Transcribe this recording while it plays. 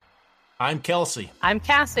I'm Kelsey. I'm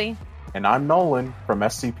Cassie. And I'm Nolan from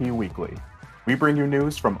SCP Weekly. We bring you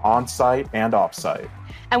news from on-site and off-site.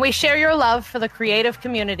 And we share your love for the creative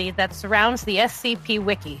community that surrounds the SCP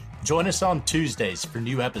Wiki. Join us on Tuesdays for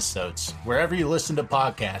new episodes, wherever you listen to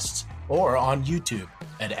podcasts, or on YouTube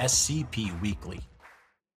at SCP Weekly.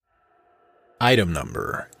 Item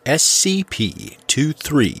number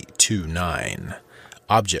SCP-2329.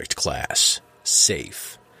 Object Class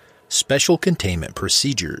Safe. Special Containment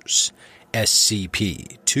Procedures.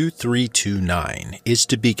 SCP-2329 is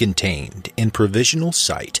to be contained in Provisional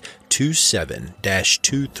Site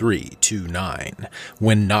 27-2329.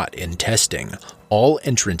 When not in testing, all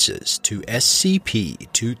entrances to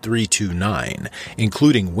SCP-2329,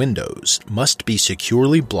 including windows, must be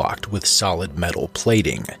securely blocked with solid metal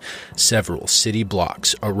plating. Several city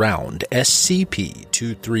blocks around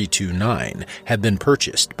SCP-2329 have been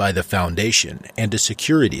purchased by the Foundation, and a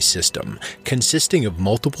security system consisting of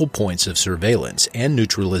multiple points of surveillance and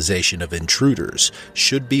neutralization of intruders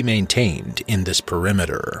should be maintained in this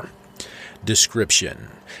perimeter. Description: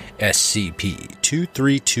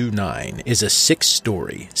 SCP-2329 is a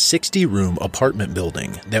 6-story, 60-room apartment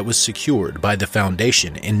building that was secured by the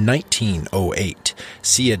Foundation in 1908.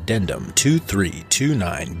 See Addendum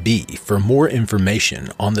 2329-B for more information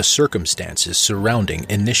on the circumstances surrounding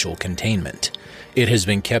initial containment. It has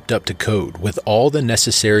been kept up to code with all the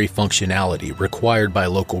necessary functionality required by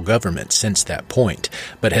local government since that point,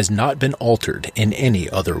 but has not been altered in any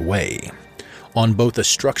other way. On both a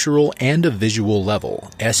structural and a visual level,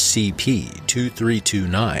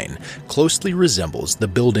 SCP-2329 closely resembles the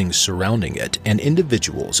buildings surrounding it, and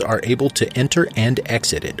individuals are able to enter and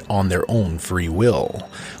exit it on their own free will.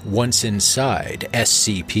 Once inside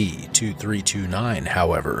SCP-2329,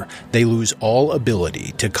 however, they lose all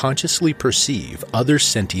ability to consciously perceive other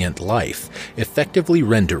sentient life, effectively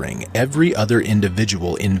rendering every other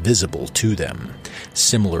individual invisible to them.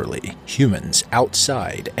 Similarly, humans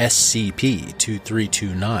outside SCP-2329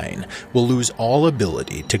 will lose all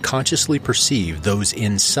ability to consciously perceive those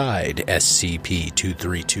inside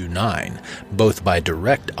SCP-2329, both by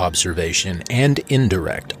direct observation and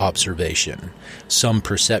indirect observation. Some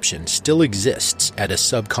perception still exists at a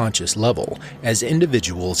subconscious level, as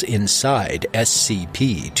individuals inside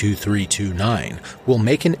SCP-2329 will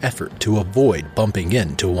make an effort to avoid bumping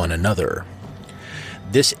into one another.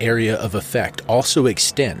 This area of effect also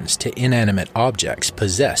extends to inanimate objects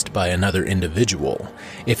possessed by another individual.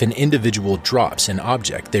 If an individual drops an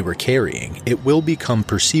object they were carrying, it will become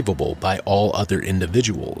perceivable by all other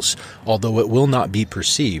individuals, although it will not be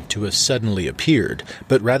perceived to have suddenly appeared,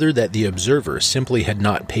 but rather that the observer simply had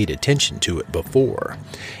not paid attention to it before.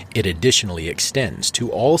 It additionally extends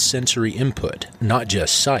to all sensory input, not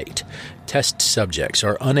just sight. Test subjects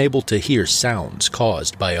are unable to hear sounds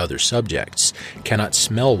caused by other subjects, cannot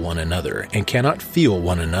smell one another, and cannot feel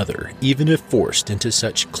one another, even if forced into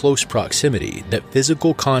such close proximity that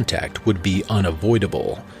physical contact would be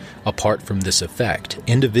unavoidable. Apart from this effect,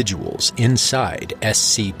 individuals inside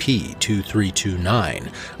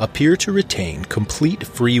SCP-2329 appear to retain complete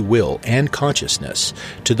free will and consciousness,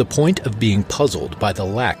 to the point of being puzzled by the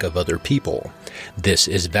lack of other people. This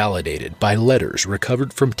is validated by letters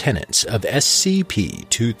recovered from tenants of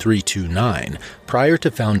SCP-2329 prior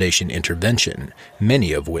to Foundation intervention,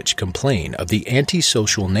 many of which complain of the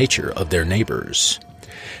antisocial nature of their neighbors.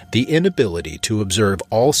 The inability to observe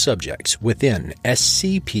all subjects within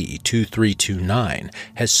SCP-2329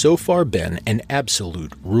 has so far been an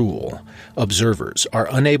absolute rule. Observers are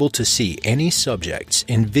unable to see any subjects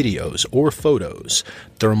in videos or photos.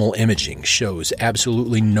 Thermal imaging shows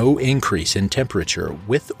absolutely no increase in temperature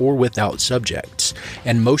with or without subjects,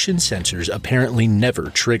 and motion sensors apparently never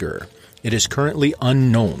trigger. It is currently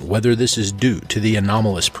unknown whether this is due to the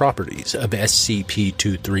anomalous properties of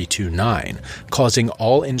SCP-2329 causing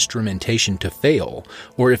all instrumentation to fail,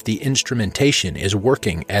 or if the instrumentation is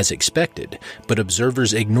working as expected, but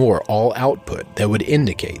observers ignore all output that would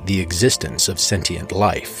indicate the existence of sentient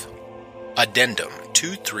life. Addendum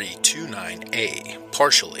 2329-A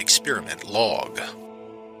Partial Experiment Log.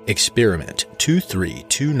 Experiment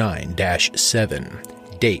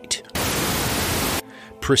 2329-7 Date.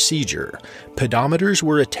 Procedure. Pedometers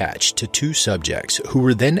were attached to 2 subjects who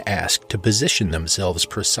were then asked to position themselves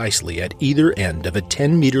precisely at either end of a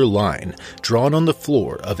 10-meter line drawn on the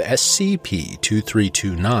floor of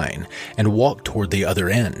SCP-2329 and walk toward the other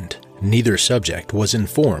end. Neither subject was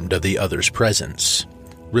informed of the other's presence.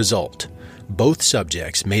 Result. Both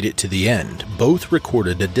subjects made it to the end, both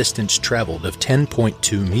recorded a distance traveled of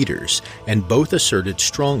 10.2 meters, and both asserted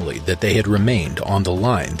strongly that they had remained on the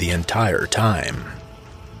line the entire time.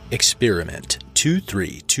 Experiment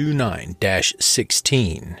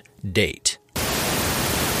SCP-2329-16. Date.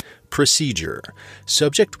 Procedure.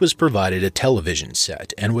 Subject was provided a television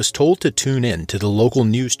set and was told to tune in to the local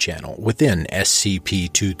news channel within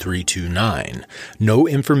SCP-2329. No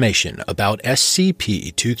information about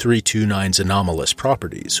SCP-2329's anomalous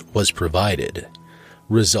properties was provided.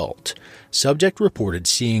 Result. Subject reported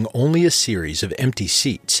seeing only a series of empty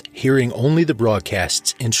seats, hearing only the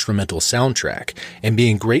broadcast's instrumental soundtrack, and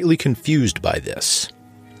being greatly confused by this.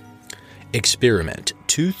 Experiment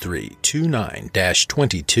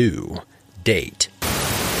 2329-22. Date.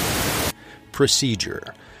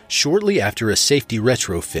 Procedure. Shortly after a safety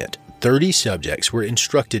retrofit, 30 subjects were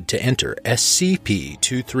instructed to enter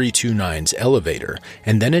SCP-2329's elevator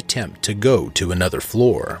and then attempt to go to another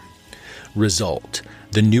floor. Result.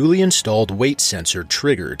 The newly installed weight sensor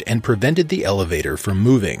triggered and prevented the elevator from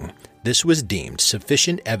moving. This was deemed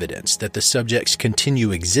sufficient evidence that the subjects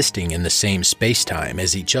continue existing in the same space-time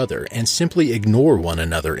as each other and simply ignore one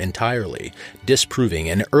another entirely, disproving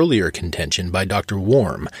an earlier contention by Dr.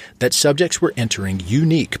 Worm that subjects were entering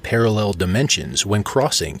unique parallel dimensions when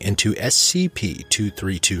crossing into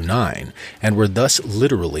SCP-2329 and were thus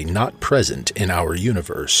literally not present in our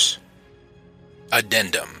universe.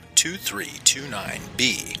 Addendum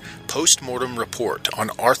 2329-B Postmortem Report on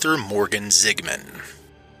Arthur Morgan Zigman.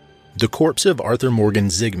 The corpse of Arthur Morgan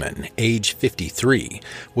Zigman, age 53,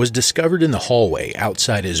 was discovered in the hallway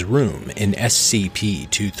outside his room in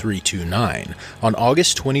SCP-2329 on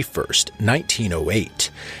August 21, 1908.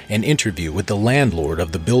 An interview with the landlord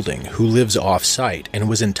of the building, who lives off-site and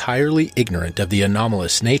was entirely ignorant of the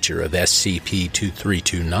anomalous nature of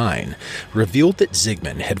SCP-2329, revealed that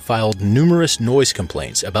Zigman had filed numerous noise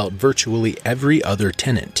complaints about virtually every other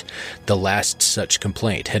tenant. The last such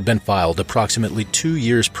complaint had been filed approximately 2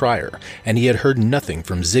 years prior, and he had heard nothing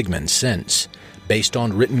from Zigman since. Based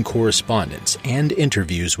on written correspondence and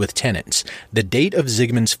interviews with tenants, the date of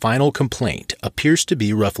Zigman's final complaint appears to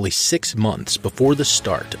be roughly 6 months before the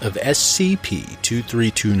start of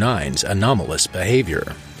SCP-2329's anomalous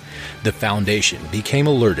behavior. The Foundation became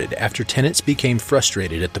alerted after tenants became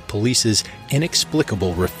frustrated at the police's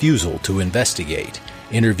inexplicable refusal to investigate.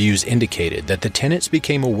 Interviews indicated that the tenants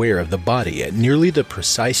became aware of the body at nearly the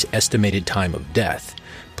precise estimated time of death.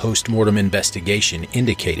 Post-mortem investigation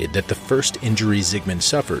indicated that the first injury Zigman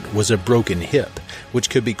suffered was a broken hip, which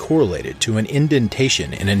could be correlated to an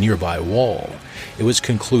indentation in a nearby wall. It was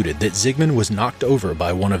concluded that Zigman was knocked over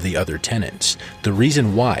by one of the other tenants. The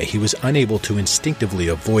reason why he was unable to instinctively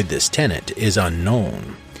avoid this tenant is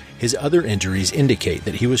unknown. His other injuries indicate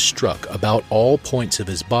that he was struck about all points of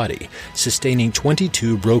his body, sustaining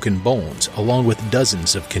 22 broken bones along with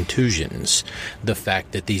dozens of contusions. The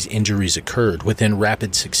fact that these injuries occurred within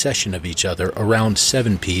rapid succession of each other around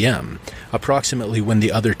 7 p.m., approximately when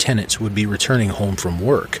the other tenants would be returning home from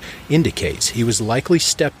work, indicates he was likely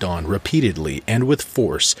stepped on repeatedly and with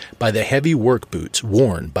force by the heavy work boots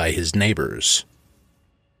worn by his neighbors.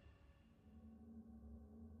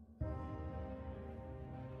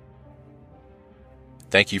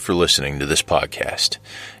 Thank you for listening to this podcast.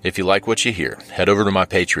 If you like what you hear, head over to my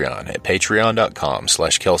Patreon at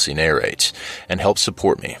patreon.com/Kelsey Narrates and help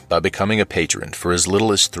support me by becoming a patron for as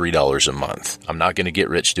little as $3 a month. I'm not going to get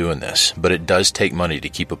rich doing this, but it does take money to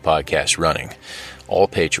keep a podcast running. All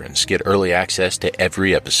patrons get early access to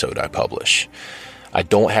every episode I publish. I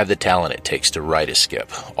don't have the talent it takes to write a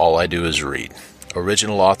skip. All I do is read.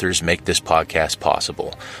 Original authors make this podcast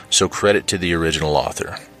possible, so credit to the original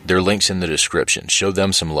author. There are links in the description. Show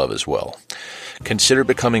them some love as well. Consider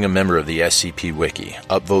becoming a member of the SCP Wiki,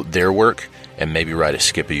 upvote their work, and maybe write a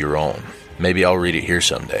skip of your own. Maybe I'll read it here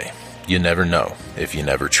someday. You never know if you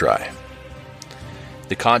never try.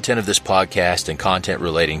 The content of this podcast and content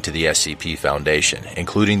relating to the SCP Foundation,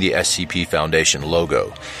 including the SCP Foundation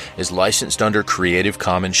logo, is licensed under Creative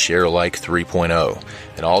Commons Sharealike 3.0,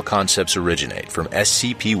 and all concepts originate from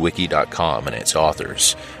scpwiki.com and its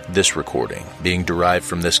authors. This recording, being derived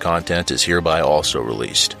from this content, is hereby also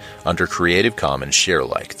released under Creative Commons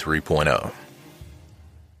Sharealike 3.0.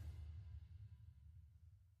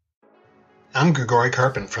 I'm Grigori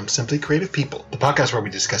Karpin from Simply Creative People, the podcast where we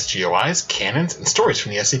discuss GOIs, canons, and stories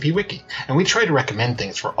from the SCP Wiki, and we try to recommend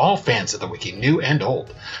things for all fans of the Wiki, new and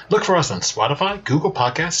old. Look for us on Spotify, Google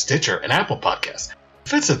Podcasts, Stitcher, and Apple Podcasts.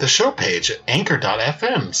 Visit the show page at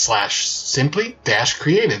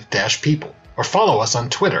anchor.fm/simply-creative-people, or follow us on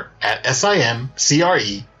Twitter at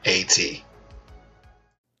SIMCREAT.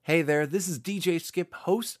 Hey there, this is DJ Skip,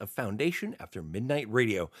 host of Foundation After Midnight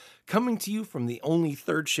Radio, coming to you from the only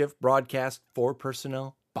third shift broadcast for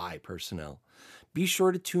personnel by personnel. Be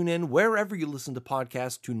sure to tune in wherever you listen to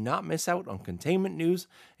podcasts to not miss out on containment news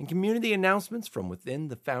and community announcements from within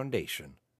the Foundation.